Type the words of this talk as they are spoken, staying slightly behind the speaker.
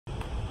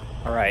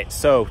All right,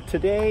 so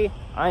today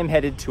I'm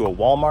headed to a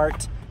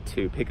Walmart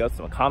to pick up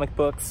some comic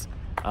books.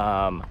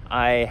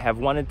 I have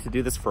wanted to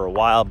do this for a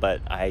while,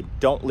 but I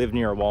don't live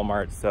near a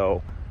Walmart,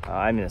 so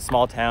I'm in a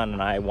small town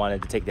and I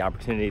wanted to take the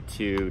opportunity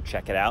to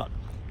check it out.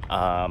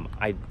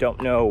 I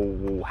don't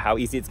know how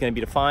easy it's going to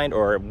be to find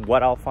or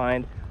what I'll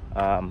find,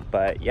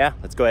 but yeah,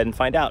 let's go ahead and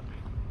find out.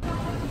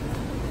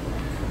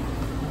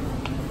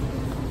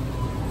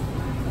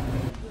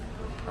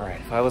 All right,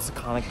 if I was a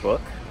comic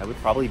book, I would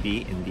probably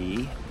be in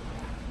the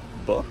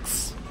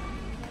books.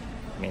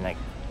 I mean, I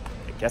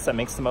guess that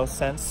makes the most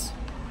sense.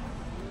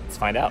 Let's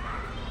find out.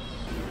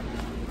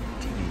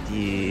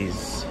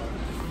 DVDs,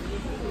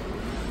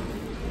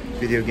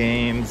 video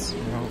games.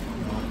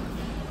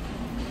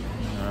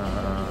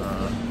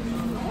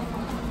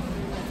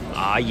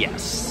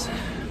 Yes.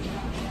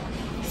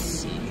 Let's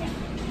see.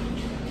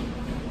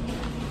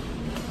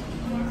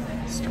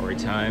 Story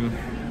time.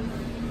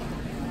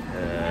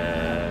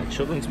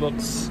 Children's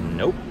books.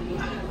 Nope.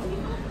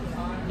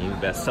 New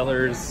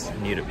bestsellers.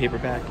 New to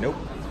paperback. Nope.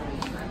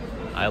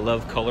 I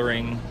love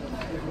coloring.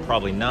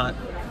 Probably not.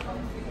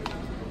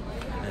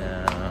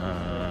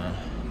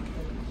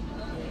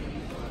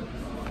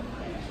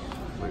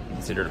 We're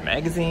considered a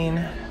magazine.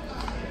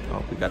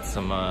 Oh, we got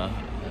some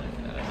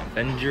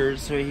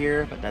Avengers right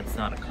here, but that's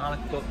not a comic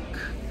book.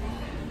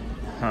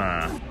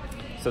 Huh.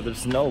 So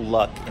there's no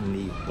luck in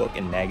the book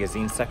and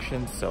magazine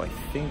section, so I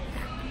think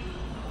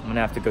I'm gonna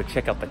have to go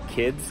check out the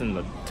kids and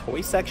the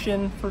toy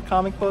section for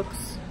comic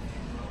books.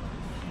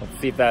 Let's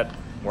see if that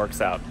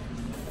works out.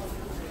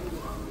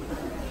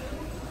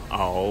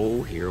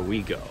 Oh, here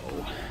we go.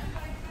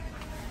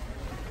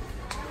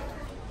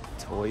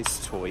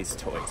 Toys, toys,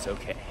 toys.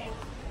 Okay.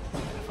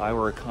 If I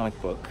were a comic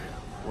book,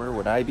 where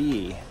would I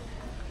be?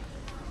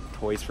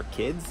 Toys for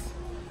kids?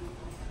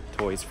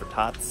 Toys for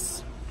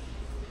tots?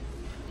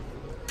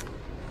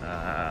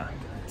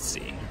 Let's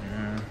see.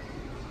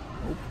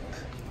 Nope.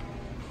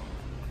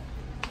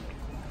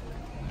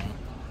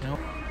 Nope.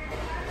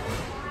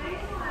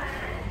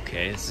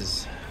 Okay, this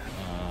is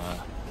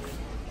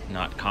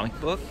not comic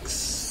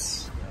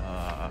books.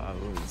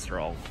 These are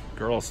all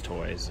girls'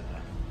 toys.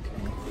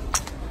 Okay.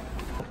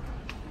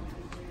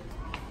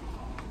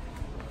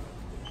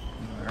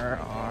 Where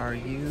are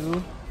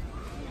you?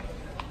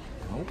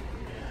 Nope.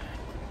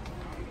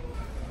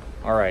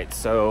 All right,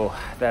 so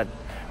that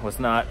was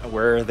not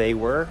where they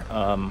were.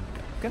 I'm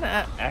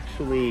gonna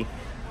actually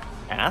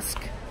ask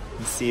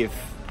and see if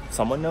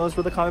someone knows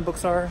where the comic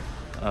books are.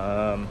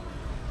 So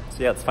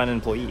yeah, let's find an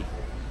employee.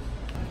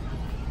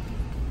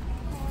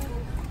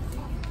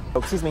 Oh,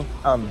 excuse me.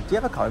 Do you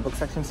have a comic book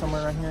section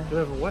somewhere around here? Do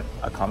you have a what?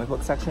 A comic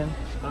book section?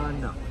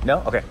 No.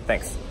 No? Okay,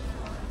 thanks.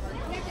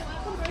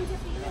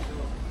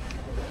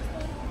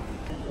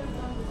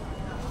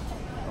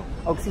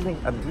 Oh, excuse me.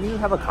 Do you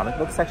have a comic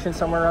book section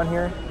somewhere around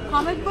here?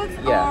 Comic books?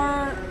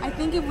 Yeah. Or I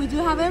think if we do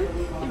have them,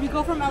 if you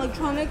go from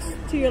electronics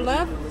to your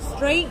left,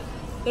 straight,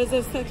 there's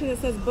a section that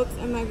says books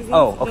and magazines.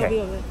 Oh, They'll be okay.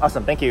 over there.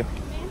 Awesome, thank you.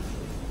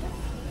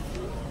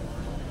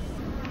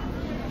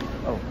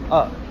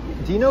 Oh,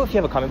 do you know if you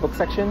have a comic book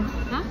section?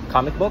 Huh?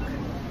 Comic book?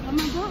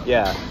 Comic book?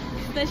 Yeah.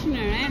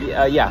 Stationery,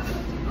 right? Yeah.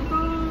 I'll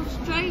go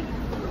straight.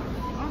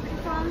 Okay,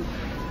 from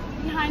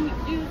behind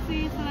you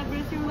see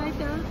celebration right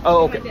there.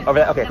 Oh, okay. Right there. Over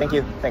there. Okay, thank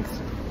you. Thanks.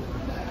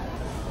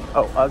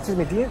 Oh, excuse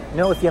me. Do you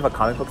know if you have a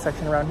comic book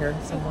section around here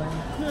somewhere?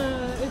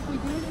 If we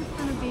do, it's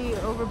going to be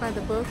over by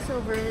the books,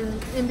 over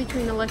in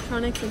between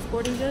electronics and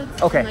sporting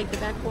goods. Okay. In, like the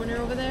back corner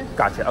over there.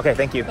 Gotcha. Okay,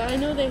 thank you. But I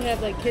know they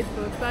have like kids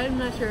books, but I'm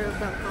not sure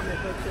about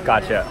comic books. Over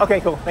Gotcha. there. Okay,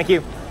 cool. Thank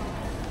you.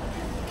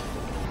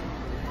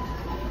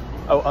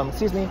 Oh,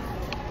 excuse me.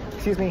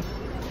 Excuse me.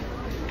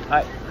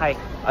 Hi.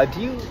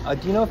 Do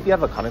you know if you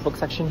have a comic book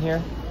section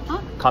here?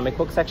 Huh? Comic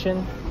book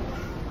section?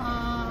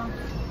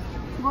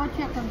 Go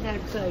check on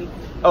that side.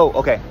 Oh,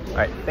 okay. All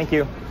right. Thank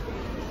you.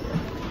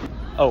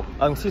 Oh,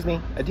 excuse me.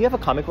 Do you have a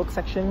comic book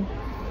section?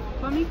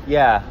 Comic?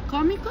 Yeah.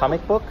 Comic book?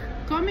 Comic book?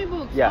 Comic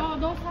books? Yeah. Oh,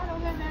 those are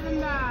over there in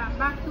the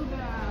back to the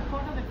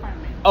photo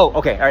department. Oh,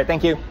 okay. All right.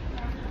 Thank you.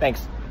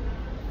 Thanks.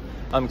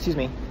 Excuse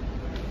me.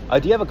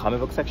 Do you have a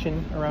comic book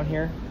section around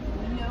here?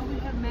 No, we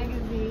have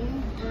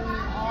magazines and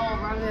all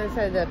around the other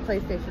side of the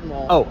PlayStation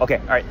wall. Oh, okay.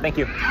 All right. Thank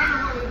you.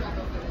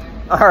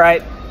 All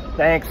right.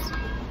 Thanks.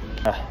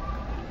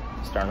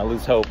 Starting to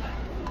lose hope.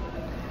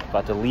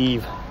 About to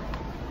leave.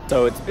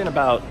 So it's been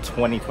about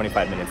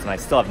 20-25 minutes and I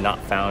still have not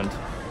found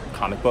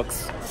comic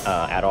books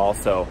at all.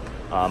 So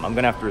I'm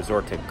gonna have to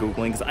resort to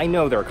Googling because I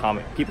know there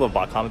are people have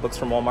bought comic books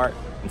from Walmart,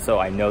 and so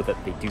I know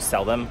that they do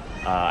sell them.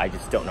 I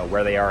just don't know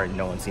where they are, and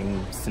no one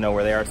seems to know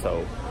where they are.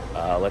 So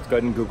let's go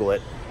ahead and Google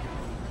it.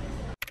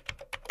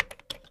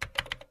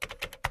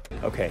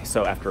 Okay,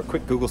 so after a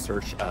quick Google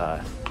search,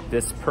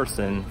 this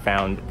person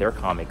found their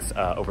comics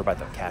over by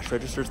the cash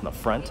registers in the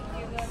front.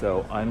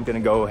 So I'm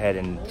gonna go ahead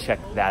and check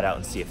that out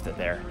and see if they're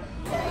there.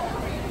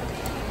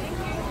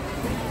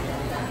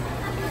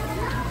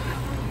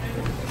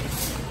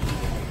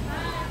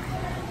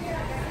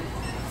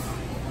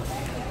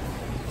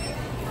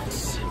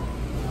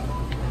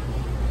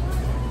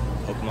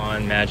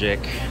 Pokemon,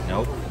 Magic,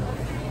 nope.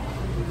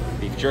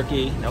 Beef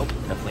jerky, nope,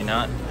 definitely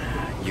not.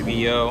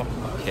 Yu-Gi-Oh,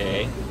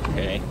 okay,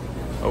 okay.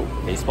 Oh,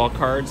 baseball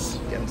cards,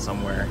 getting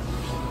somewhere.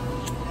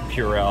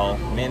 Purell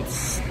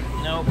mints,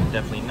 nope,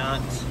 definitely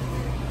not.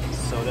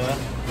 Soda,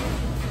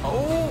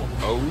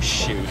 oh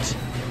shoot,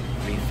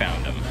 we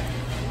found them.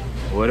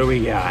 What do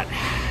we got?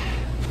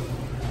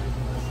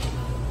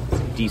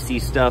 Some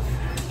DC stuff,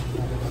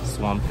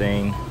 Swamp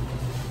Thing.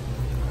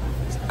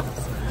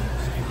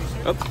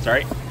 Oh,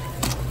 sorry.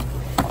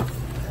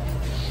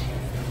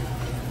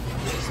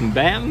 Some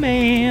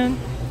Batman.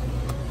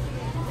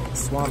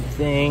 Swamp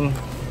Thing.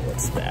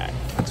 What's that?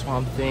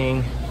 Swamp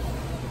Thing.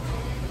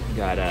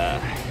 Got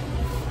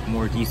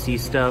more DC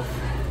stuff.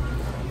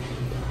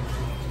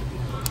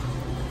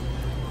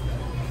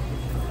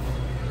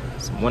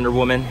 Some Wonder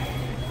Woman.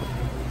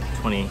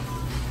 20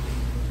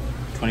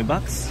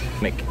 bucks.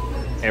 Make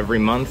every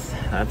month.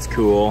 That's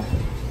cool.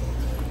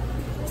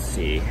 Let's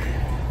see.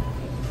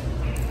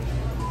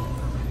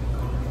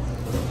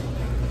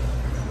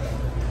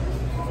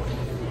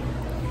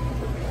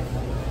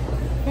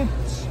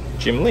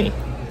 Jim Lee.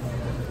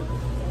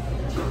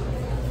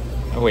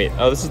 Oh wait,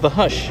 oh this is the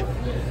Hush.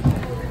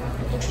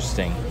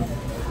 Interesting.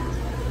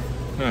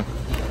 Huh.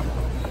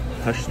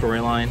 Hush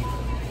storyline.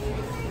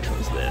 Which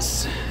one's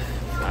this?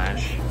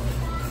 Flash.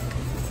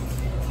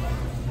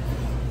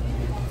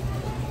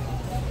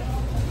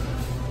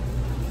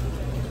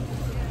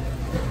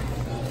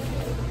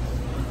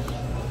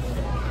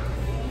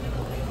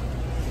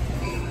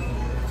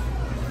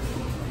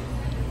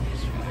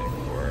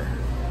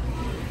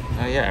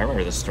 Oh yeah, I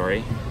remember this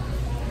story.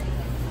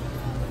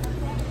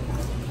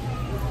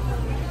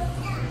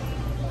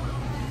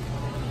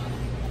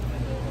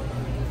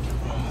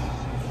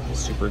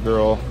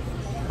 Supergirl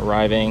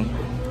arriving.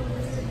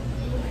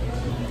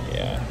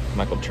 Yeah,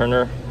 Michael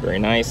Turner, very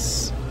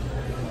nice.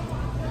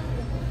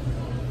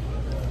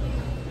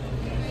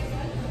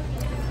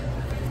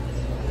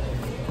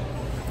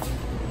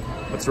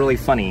 What's really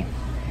funny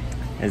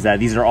is that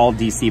these are all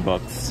DC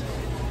books,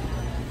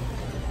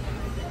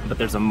 but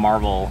there's a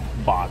Marvel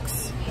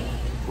box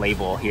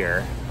label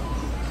here.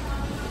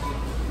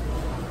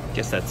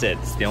 Guess that's it.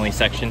 It's the only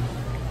section.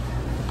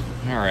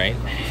 All right.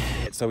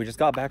 So we just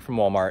got back from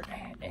Walmart,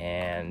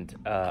 and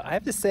I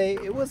have to say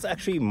it was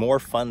actually more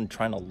fun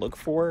trying to look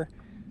for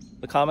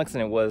the comics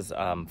than it was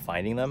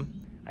finding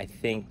them. I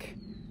think,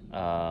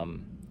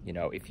 you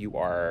know, if you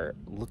are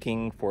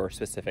looking for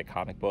specific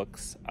comic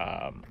books,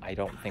 I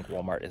don't think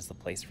Walmart is the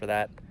place for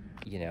that.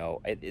 You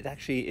know, it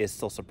actually is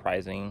still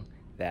surprising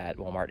that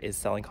Walmart is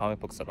selling comic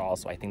books at all,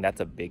 so I think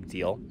that's a big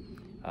deal.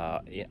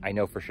 I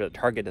know for sure that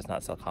Target does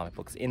not sell comic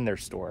books in their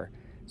store,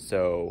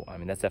 so I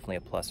mean that's definitely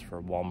a plus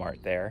for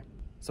Walmart there.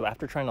 So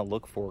after trying to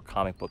look for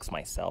comic books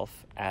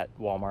myself at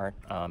Walmart,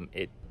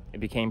 it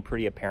became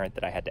pretty apparent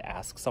that I had to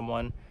ask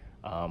someone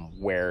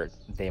where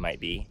they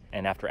might be.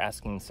 And after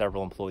asking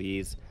several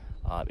employees,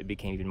 it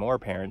became even more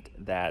apparent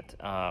that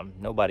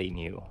nobody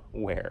knew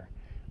where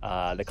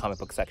the comic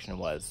book section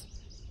was.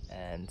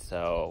 And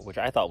so, which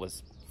I thought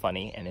was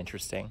funny and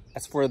interesting.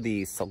 As for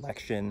the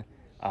selection,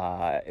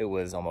 it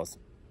was almost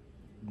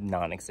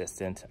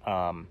non-existent.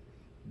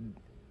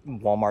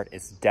 Walmart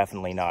is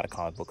definitely not a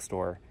comic book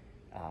store.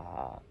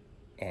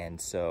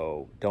 And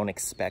so don't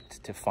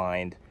expect to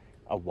find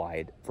a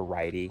wide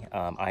variety.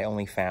 I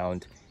only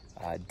found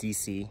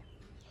DC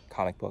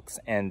comic books,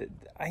 and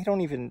I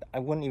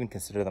wouldn't even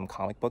consider them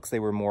comic books. They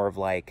were more of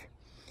like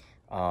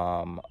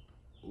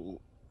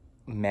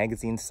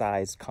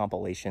magazine-sized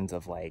compilations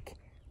of like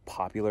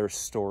popular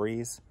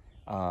stories.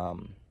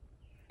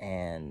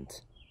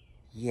 And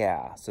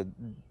yeah, so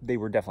they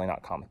were definitely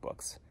not comic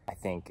books. I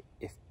think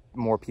if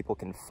more people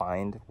can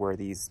find where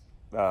these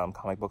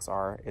comic books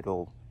are,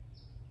 it'll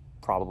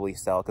probably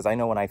sell, because I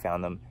know when I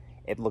found them,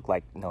 it looked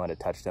like no one had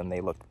touched them.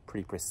 They looked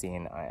pretty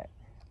pristine.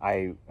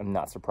 I am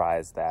not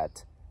surprised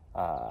that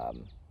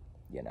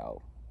you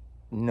know,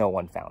 no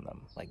one found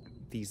them. Like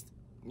these,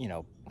 you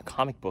know,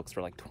 comic books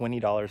are like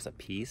 $20 a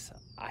piece.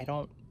 I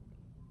don't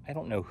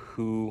know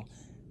who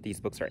these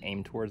books are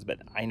aimed towards, but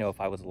I know if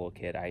I was a little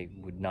kid, I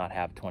would not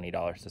have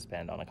 $20 to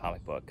spend on a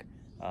comic book.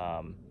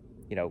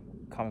 You know,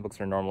 comic books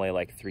are normally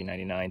like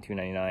 $3.99,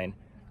 $2.99.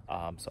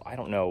 So I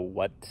don't know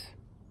what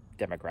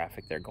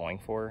demographic they're going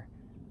for.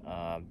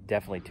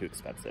 Definitely too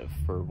expensive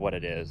for what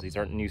it is. These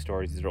aren't new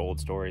stories, these are old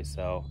stories.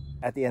 So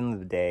at the end of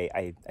the day,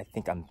 I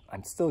think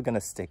I'm still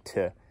gonna stick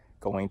to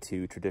going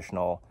to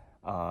traditional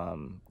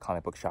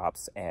comic book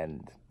shops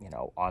and, you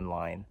know,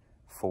 online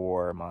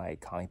for my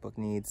comic book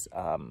needs.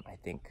 I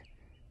think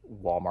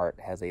Walmart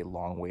has a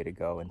long way to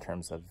go in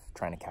terms of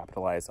trying to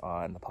capitalize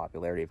on the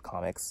popularity of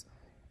comics.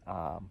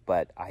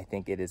 But I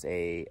think it is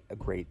a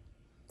great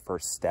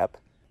first step.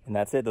 And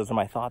that's it. Those are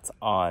my thoughts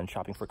on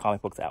shopping for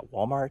comic books at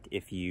Walmart.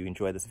 If you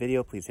enjoyed this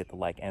video, please hit the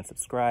like and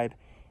subscribe.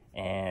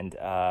 And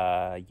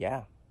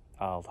yeah,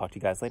 I'll talk to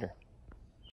you guys later.